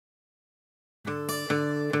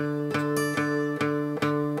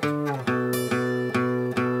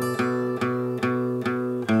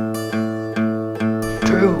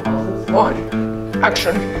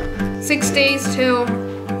session. 6 days till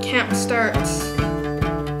camp starts.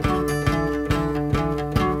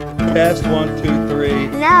 Test 1, 2, 3.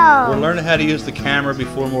 No. We're learning how to use the camera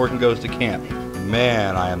before Morgan goes to camp.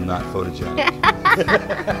 Man, I am not photogenic.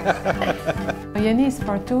 Yanees,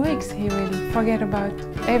 for 2 weeks, he will forget about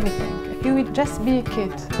everything. He will just be a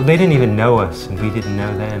kid. Well, they didn't even know us, and we didn't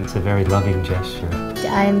know them. It's a very loving gesture.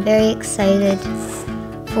 I'm very excited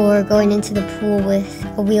for going into the pool with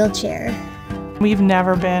a wheelchair. We've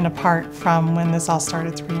never been apart from when this all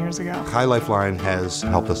started 3 years ago. Lifeline has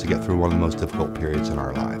helped us to get through one of the most difficult periods in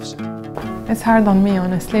our lives. It's hard on me,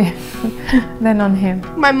 honestly, than on him.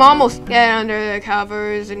 My mom will get under the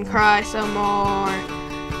covers and cry some more.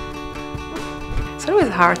 It's always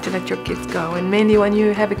hard to let your kids go, and mainly when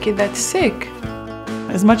you have a kid that's sick.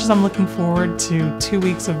 As much as I'm looking forward to 2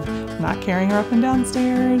 weeks of not carrying her up and down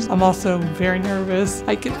stairs, I'm also very nervous.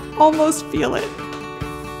 I can almost feel it.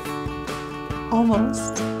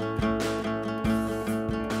 Almost.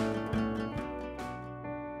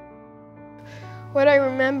 What I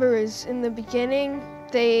remember is in the beginning,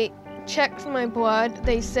 they checked my blood.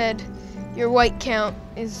 They said, your white count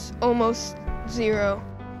is almost 0.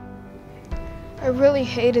 I really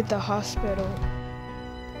hated the hospital.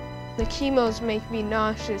 The chemos make me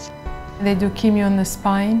nauseous. They do chemo on the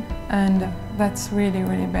spine, and that's really,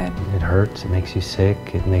 really bad. It hurts, it makes you sick,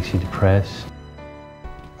 it makes you depressed.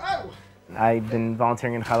 I've been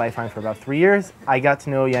volunteering in Lifeline for about 3 years. I got to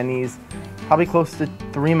know Yanees probably close to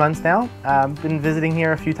 3 months now. Been visiting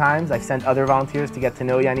here a few times. I've sent other volunteers to get to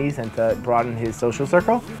know Yanees and to broaden his social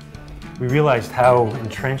circle. We realized how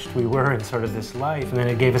entrenched we were in sort of this life, and then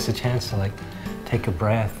it gave us a chance to take a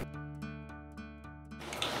breath.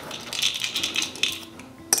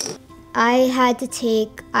 I had to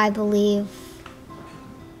take, I believe,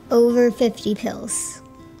 over 50 pills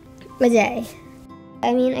a day.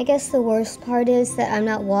 I mean, I guess the worst part is that I'm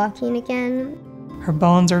not walking again. Her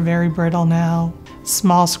bones are very brittle now.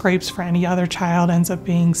 Small scrapes for any other child ends up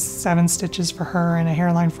being 7 stitches for her and a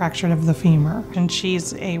hairline fracture of the femur. And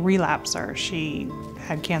she's a relapser. She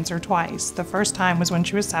had cancer twice. The first time was when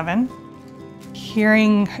she was 7.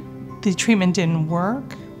 Hearing the treatment didn't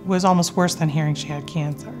work was almost worse than hearing she had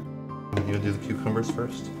cancer. You gonna do the cucumbers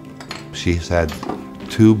first? She's had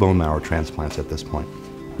 2 bone marrow transplants at this point.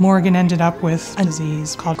 Morgan ended up with a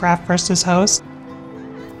disease called graft versus host,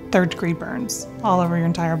 3rd-degree burns all over your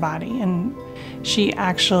entire body. And she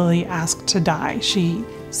actually asked to die. She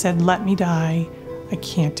said, let me die, I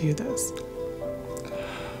can't do this.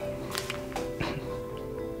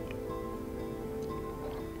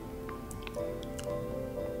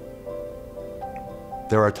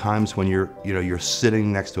 There are times when you're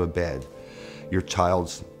sitting next to a bed, your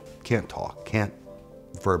child can't talk, can't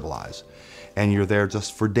verbalize, and you're there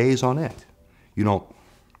just for days on end. You don't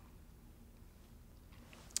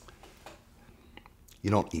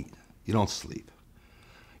eat, you don't sleep.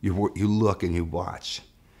 You look and you watch,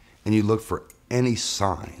 and you look for any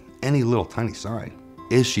sign, any little tiny sign.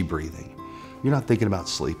 Is she breathing? You're not thinking about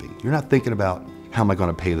sleeping. You're not thinking about how am I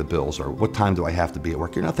going to pay the bills or what time do I have to be at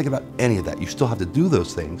work. You're not thinking about any of that. You still have to do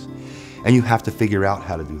those things, and you have to figure out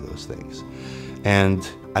how to do those things. And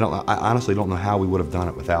I honestly don't know how we would have done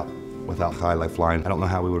it without Lifeline. I don't know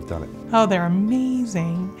how we would have done it. Oh, they're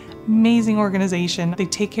amazing, amazing organization. They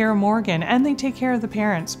take care of Morgan and they take care of the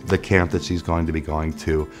parents. The camp that she's going to be going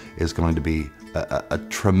to is going to be a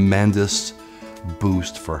tremendous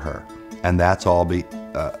boost for her. And that's all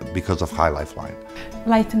because of Lifeline.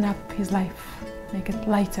 Lighten up his life, make it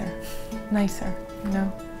lighter, nicer,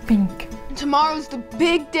 pink. Tomorrow's the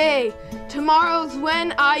big day. Tomorrow's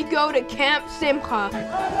when I go to Camp Simcha.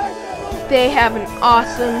 They have an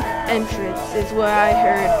awesome entrance, is what I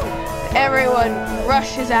heard. Everyone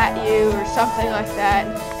rushes at you or something like that,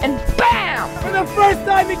 and BAM! For the first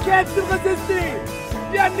time in Camp Simcha's history,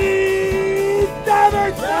 Yanees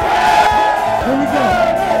Davers! Here we go.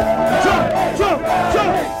 Jump, jump,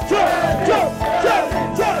 jump, jump, jump,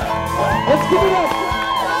 jump, jump. Let's give it up.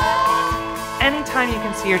 Anytime you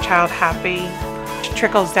can see your child happy, it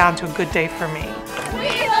trickles down to a good day for me.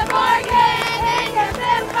 We love Morgan and Camp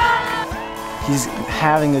Simcha! He's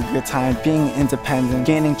having a good time, being independent,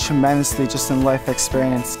 gaining tremendously just in life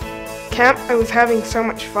experience. Camp, I was having so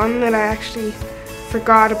much fun that I actually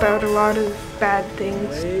forgot about a lot of bad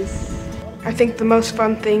things. I think the most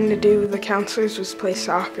fun thing to do with the counselors was play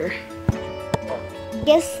soccer. I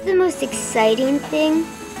guess the most exciting thing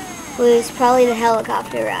was probably the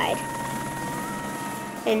helicopter ride.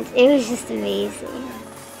 And it was just amazing.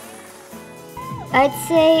 I'd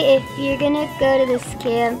say if you're gonna go to this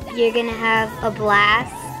camp, you're gonna have a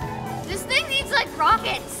blast. This thing needs like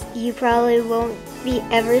rockets. You probably won't be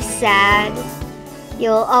ever sad.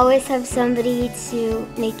 You'll always have somebody to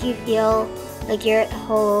make you feel like you're at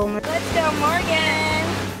home. Let's go,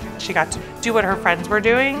 Morgan! She got to do what her friends were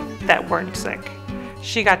doing that weren't sick.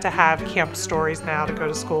 She got to have camp stories now to go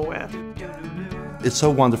to school with. It's so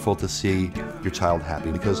wonderful to see your child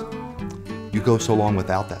happy because you go so long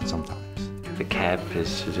without that sometimes. The camp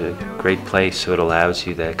is a great place, so it allows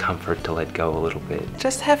you the comfort to let go a little bit.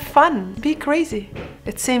 Just have fun, be crazy.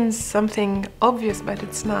 It seems something obvious, but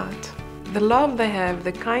it's not. The love they have,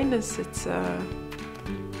 the kindness, it's out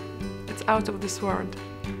of this world.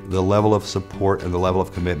 The level of support and the level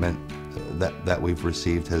of commitment that we've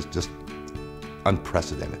received has just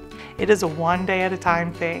unprecedented. It is a one day at a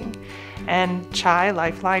time thing, and Chai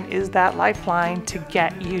Lifeline is that lifeline to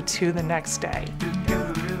get you to the next day.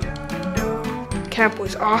 Camp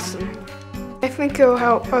was awesome. I think it'll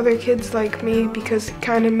help other kids like me because it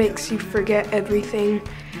kind of makes you forget everything.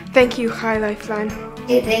 Thank you, Chai Lifeline.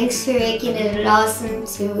 Hey, thanks for making it an awesome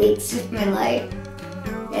 2 weeks of my life.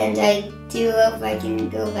 And I do hope I can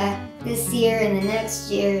go back this year and the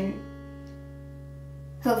next year and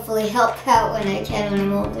hopefully help out when I can when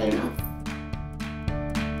I'm old enough.